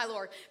Christ my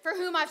Lord, for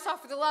whom I've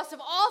sought for the loss of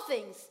all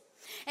things,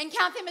 and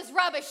count them as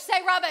rubbish.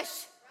 Say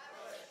rubbish.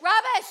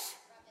 Rubbish.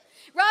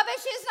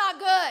 Rubbish is not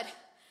good.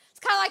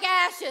 It's kind of like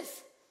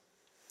ashes.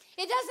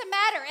 It doesn't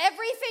matter.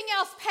 Everything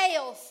else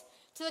pales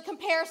to the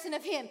comparison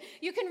of Him.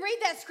 You can read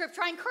that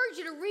scripture. I encourage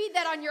you to read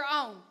that on your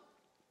own.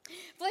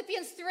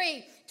 Philippians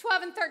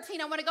 3:12-13.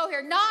 I want to go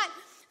here. Not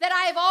that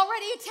I have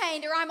already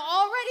attained or I'm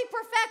already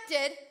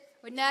perfected.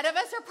 Well, none of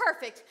us are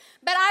perfect.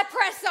 But I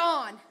press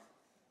on.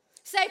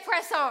 Say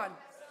press on.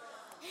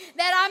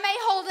 That I may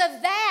hold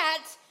of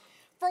that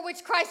for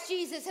which Christ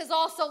Jesus has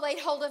also laid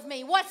hold of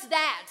me. What's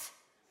that?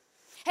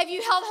 Have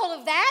you held hold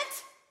of that?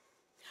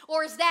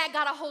 Or has that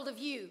got a hold of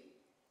you?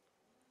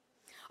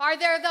 Are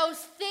there those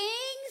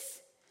things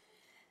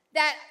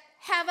that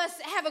have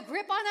a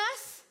grip on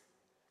us?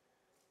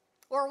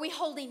 Or are we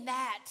holding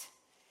that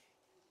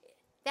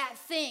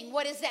thing?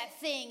 What is that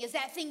thing? Is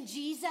that thing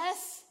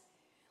Jesus?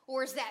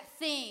 Or is that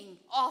thing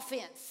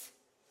offense,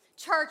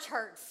 church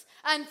hurts,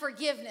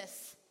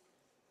 unforgiveness?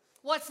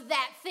 What's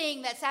that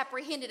thing that's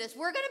apprehended us?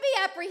 We're going to be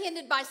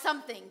apprehended by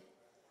something.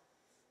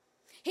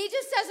 He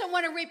just doesn't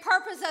want to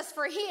repurpose us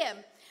for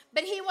him,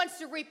 but he wants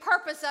to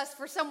repurpose us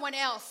for someone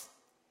else.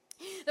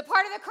 The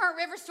part of the Current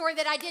River story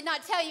that I did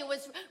not tell you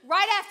was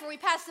right after we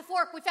passed the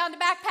fork, we found a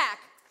backpack.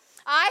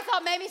 I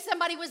thought maybe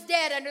somebody was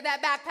dead under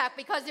that backpack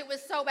because it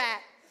was so bad.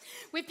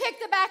 We picked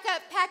the pack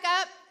up,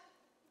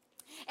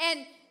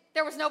 and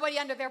there was nobody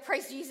under there,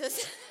 praise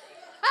Jesus.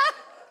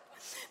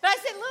 But I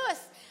said, Lewis,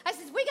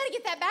 we got to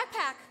get that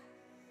backpack.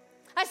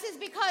 I says,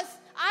 because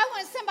I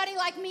want somebody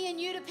like me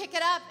and you to pick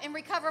it up and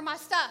recover my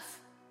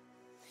stuff.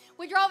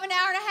 We drove an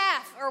hour and a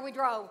half,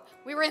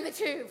 we were in the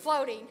tube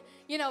floating,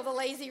 the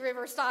lazy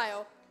river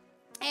style.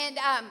 And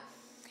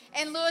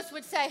Lewis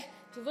would say,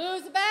 to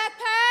lose a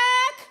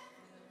backpack,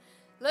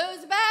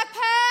 lose a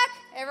backpack.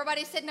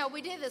 Everybody said, no,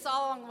 we did this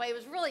all along the way. It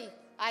was really, it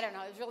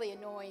was really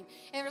annoying.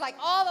 And it was like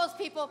all those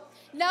people,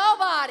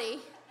 nobody,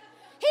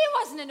 he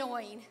wasn't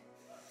annoying.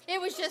 It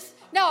was just,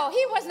 no,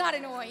 he was not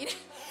annoying.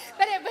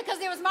 Because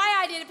it was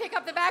my idea to pick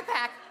up the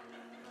backpack.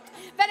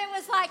 But it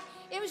was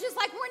just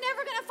like, we're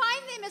never going to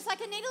find them. It's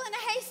like a needle in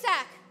a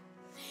haystack.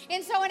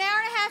 And so an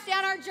hour and a half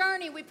down our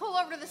journey, we pull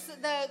over to the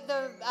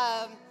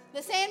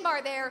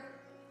sandbar there,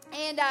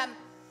 and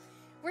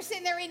we're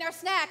sitting there eating our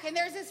snack, and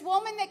there's this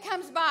woman that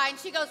comes by, and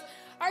she goes,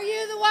 are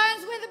you the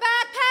ones with the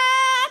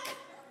backpack?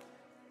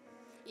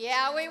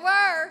 Yeah, we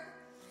were.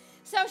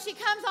 So she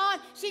comes on,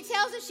 she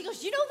tells us, she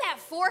goes, you know that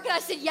fork? And I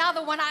said, yeah,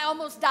 the one I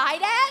almost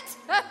died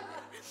at.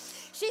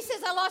 She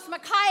says, I lost my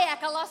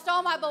kayak, I lost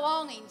all my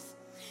belongings.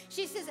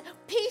 She says,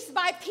 piece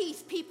by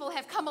piece, people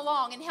have come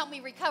along and helped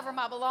me recover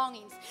my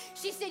belongings.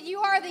 She said, you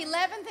are the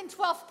 11th and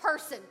 12th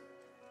person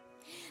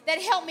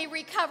that helped me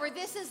recover.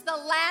 This is the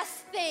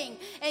last thing,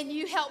 and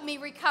you helped me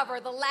recover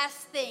the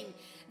last thing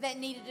that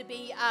needed to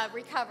be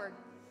recovered.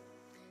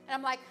 And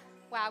I'm like,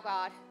 wow,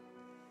 God.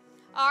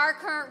 Our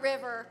Current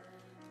River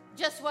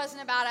just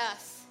wasn't about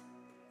us.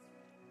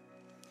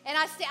 And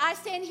I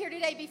stand here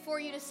today before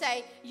you to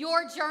say,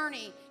 your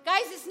journey.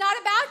 Guys, it's not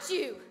about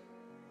you.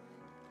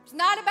 It's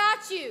not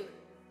about you.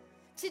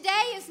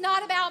 Today is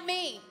not about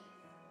me.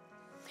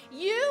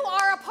 You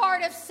are a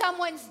part of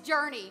someone's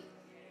journey.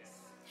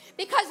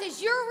 Because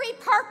as you're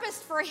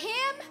repurposed for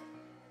him,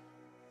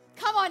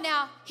 come on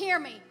now, hear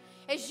me.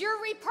 As you're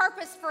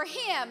repurposed for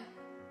him,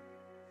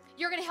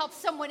 you're going to help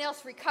someone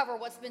else recover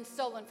what's been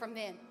stolen from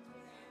them.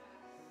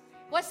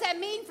 What's that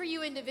mean for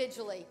you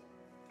individually?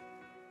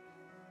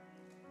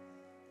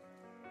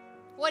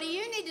 What do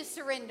you need to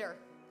surrender?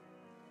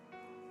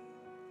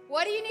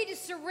 What do you need to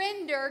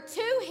surrender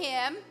to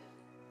him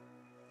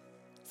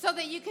so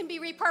that you can be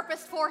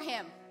repurposed for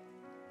him?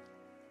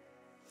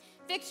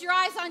 Fix your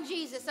eyes on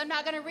Jesus. I'm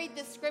not going to read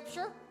this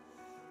scripture,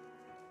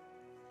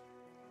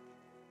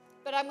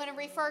 but I'm going to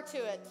refer to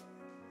it.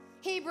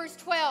 Hebrews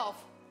 12,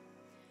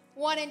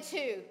 1 and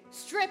 2.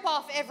 Strip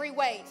off every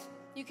weight.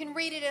 You can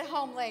read it at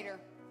home later.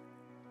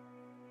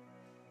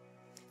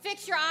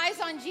 Fix your eyes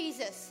on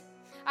Jesus.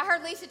 I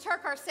heard Lisa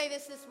Turkhart say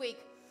this week.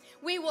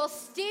 We will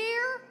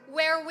steer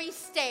where we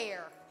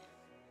stare.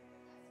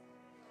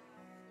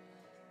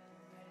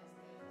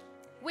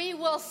 We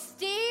will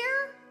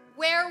steer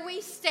where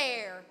we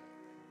stare.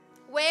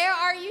 Where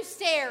are you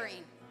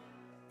staring?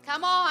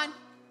 Come on.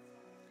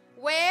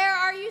 Where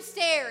are you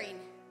staring?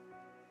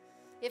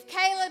 If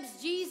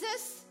Caleb's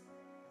Jesus,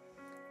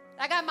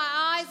 I got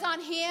my eyes on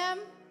him,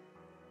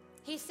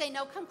 he's saying,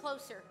 no, come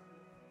closer.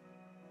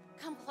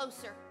 Come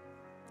closer.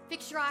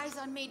 Fix your eyes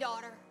on me,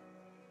 daughter.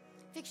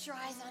 Fix your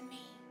eyes on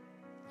me.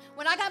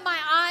 When I got my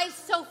eyes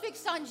so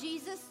fixed on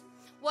Jesus,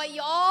 what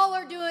y'all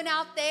are doing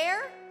out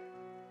there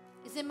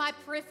is in my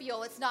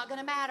peripheral. It's not going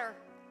to matter.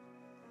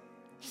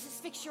 He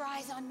says, fix your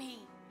eyes on me.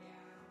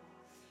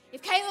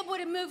 If Caleb would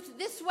have moved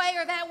this way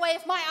or that way,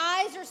 if my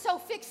eyes are so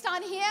fixed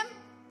on him,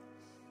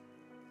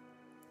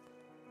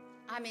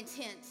 I'm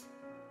intent.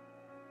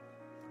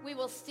 We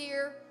will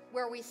steer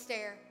where we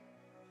stare.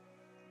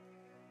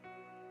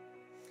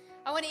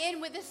 I want to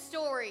end with this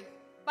story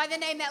by the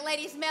name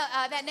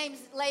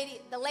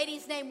the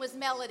lady's name was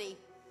Melody.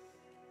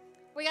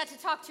 We got to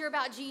talk to her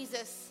about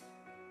Jesus.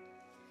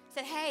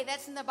 Said, hey,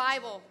 that's in the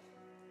Bible.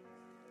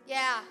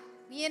 Yeah,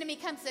 the enemy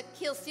comes to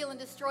kill, steal, and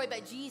destroy,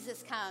 but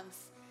Jesus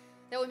comes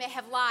that we may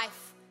have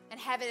life and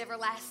have it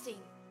everlasting.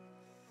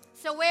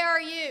 So where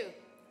are you?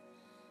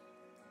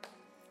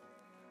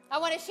 I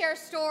want to share a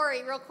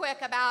story real quick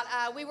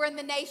about, we were in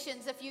the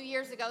Nations a few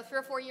years ago, 3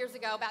 or 4 years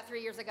ago, about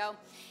 3 years ago.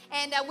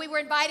 And we were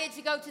invited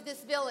to go to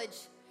this village.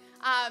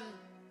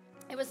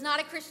 It was not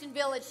a Christian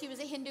village. She was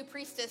a Hindu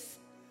priestess.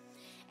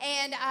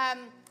 And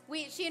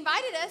she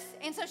invited us,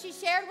 and so she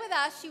shared with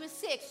us. She was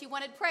sick. She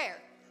wanted prayer.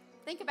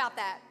 Think about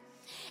that.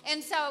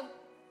 And so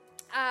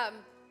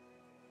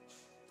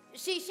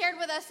she shared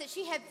with us that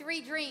she had 3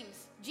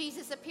 dreams.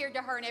 Jesus appeared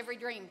to her in every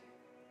dream.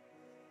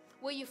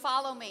 Will you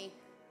follow me?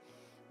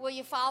 Will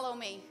you follow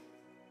me?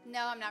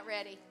 No, I'm not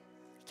ready.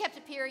 He kept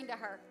appearing to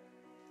her.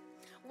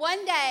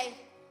 One day,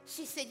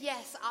 she said,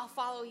 yes, I'll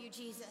follow you,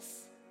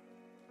 Jesus.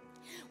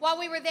 While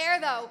we were there,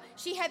 though,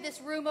 she had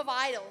this room of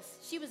idols.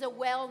 She was a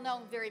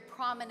well-known, very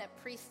prominent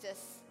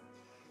priestess.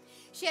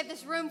 She had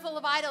this room full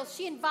of idols.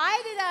 She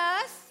invited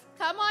us.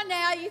 Come on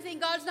now, you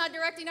think God's not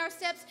directing our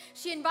steps?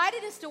 She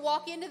invited us to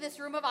walk into this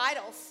room of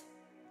idols.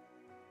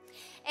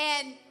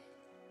 And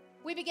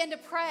we began to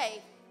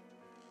pray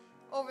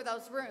over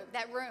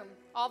that room,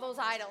 all those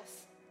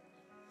idols.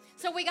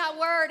 So we got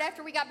word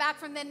after we got back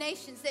from the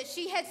nations that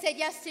she had said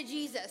yes to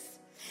Jesus.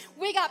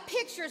 We got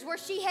pictures where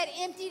she had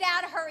emptied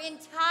out her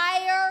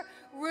entire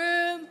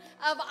room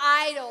of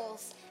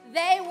idols.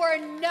 They were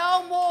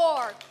no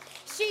more.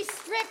 She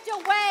stripped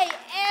away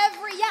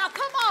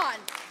come on.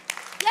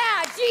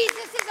 Yeah,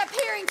 Jesus is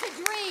appearing to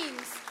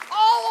dreams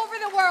all over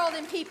the world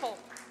and people.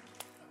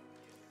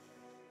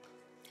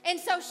 And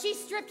so she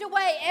stripped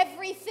away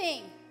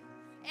everything,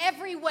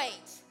 every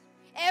weight,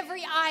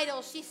 every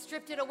idol, she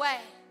stripped it away.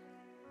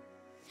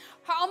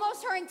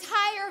 Almost her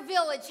entire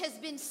village has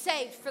been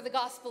saved for the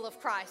gospel of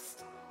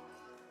Christ.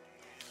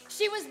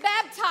 She was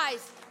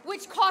baptized,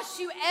 which cost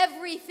you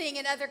everything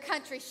in other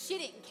countries. She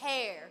didn't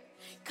care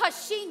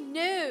because she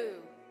knew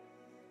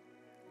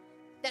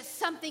that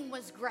something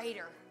was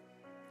greater.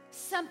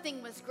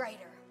 Something was greater.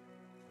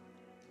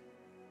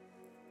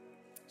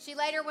 She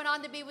later went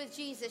on to be with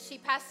Jesus. She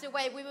passed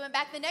away. We went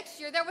back the next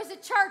year. There was a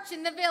church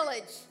in the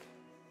village.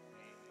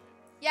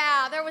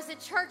 Yeah, there was a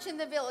church in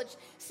the village.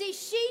 See,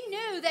 she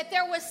knew that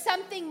there was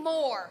something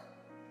more.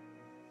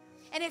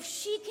 And if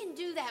she can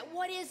do that,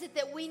 what is it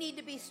that we need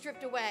to be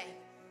stripped away?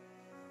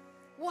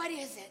 What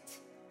is it?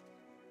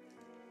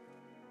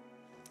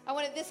 I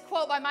wanted this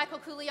quote by Michael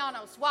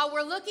Koulianos. While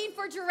we're looking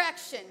for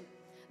direction,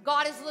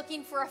 God is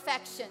looking for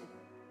affection.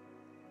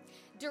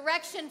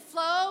 Direction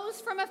flows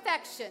from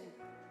affection.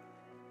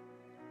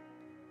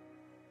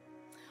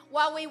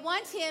 While we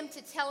want him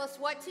to tell us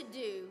what to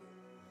do,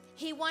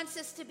 he wants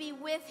us to be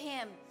with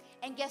him.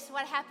 And guess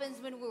what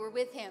happens when we're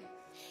with him?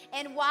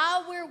 And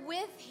while we're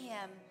with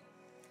him,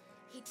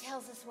 he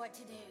tells us what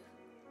to do.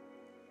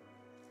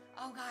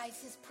 Oh,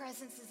 guys, his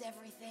presence is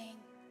everything.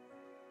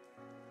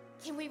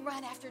 Can we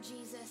run after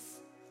Jesus?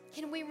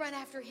 Can we run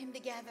after him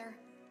together?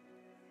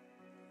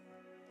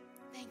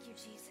 Thank you,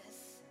 Jesus.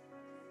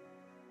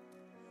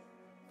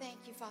 Thank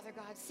you, Father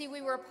God. See,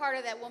 we were a part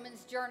of that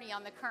woman's journey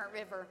on the Current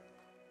River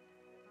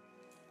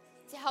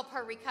to help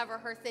her recover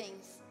her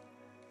things.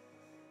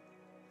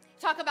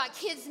 Talk about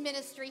kids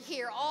ministry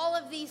here. All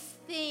of these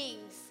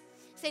things.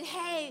 Saying,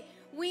 hey,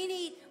 we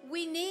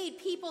need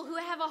people who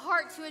have a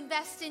heart to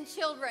invest in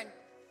children.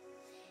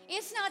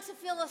 It's not to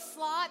fill a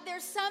slot.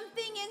 There's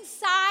something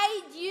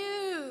inside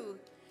you.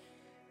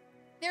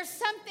 There's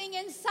something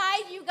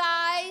inside you,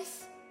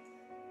 guys,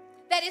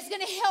 that is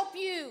going to help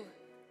you.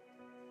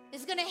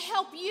 Is going to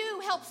help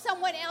you help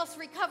someone else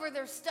recover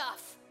their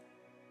stuff.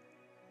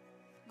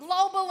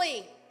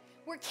 Globally,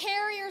 we're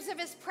carriers of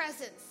his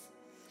presence.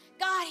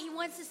 God, he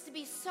wants us to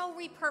be so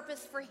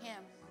repurposed for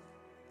him.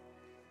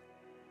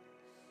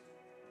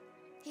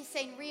 He's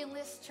saying,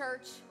 re-enlist,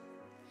 church.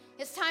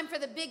 It's time for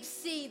the big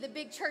C, the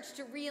big church,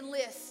 to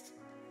re-enlist.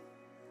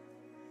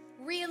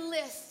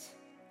 Re-enlist.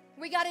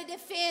 We got to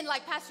defend,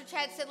 like Pastor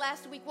Chad said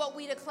last week, what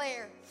we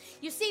declare.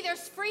 You see,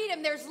 there's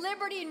freedom, there's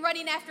liberty in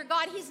running after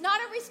God. He's not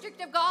a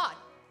restrictive God.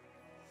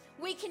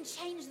 We can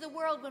change the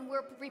world when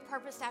we're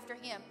repurposed after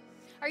him.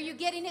 Are you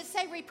getting it?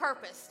 Say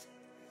repurposed.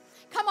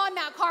 Come on,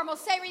 Mount Carmel,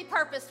 say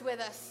repurposed with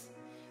us.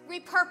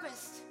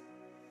 Repurposed.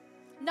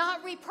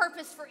 Not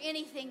repurposed for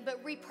anything,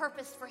 but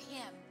repurposed for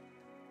him.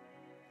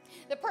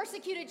 The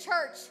persecuted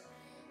church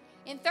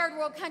in third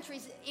world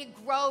countries, it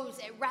grows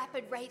at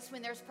rapid rates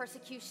when there's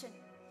persecution.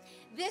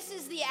 This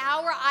is the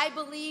hour, I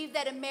believe,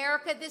 that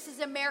this is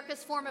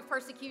America's form of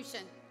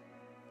persecution.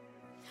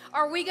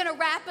 Are we going to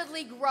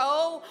rapidly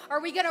grow? Are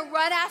we going to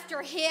run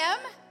after him?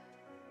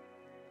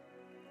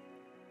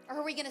 Or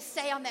are we going to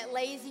stay on that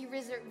lazy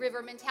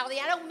river mentality?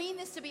 I don't mean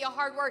this to be a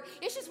hard word.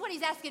 It's just what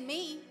he's asking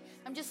me.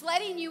 I'm just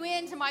letting you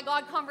into my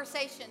God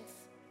conversations.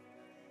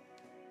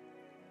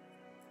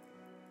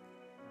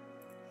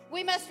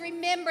 We must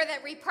remember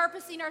that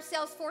repurposing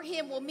ourselves for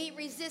him will meet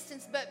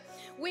resistance, but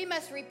we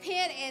must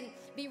repent and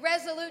be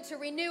resolute to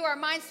renew our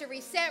minds, to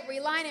reset,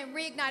 realign, and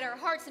reignite our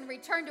hearts and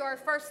return to our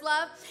first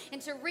love,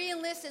 and to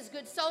re-enlist as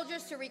good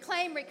soldiers, to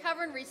reclaim,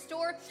 recover, and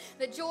restore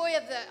the joy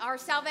of our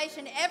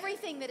salvation,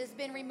 everything that has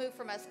been removed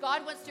from us.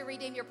 God wants to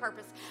redeem your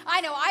purpose.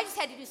 I know, I just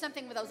had to do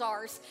something with those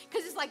R's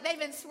because it's like they've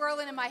been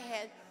swirling in my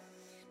head.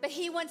 But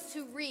he wants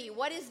to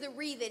what is the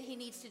that he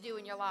needs to do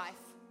in your life?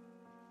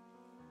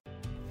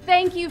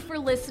 Thank you for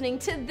listening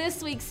to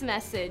this week's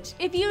message.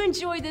 If you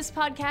enjoyed this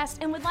podcast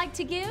and would like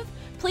to give,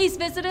 please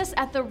visit us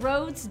at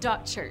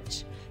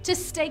theroads.church. To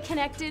stay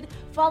connected,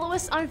 follow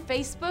us on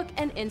Facebook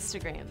and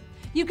Instagram.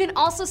 You can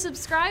also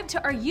subscribe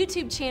to our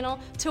YouTube channel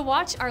to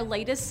watch our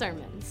latest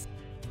sermons.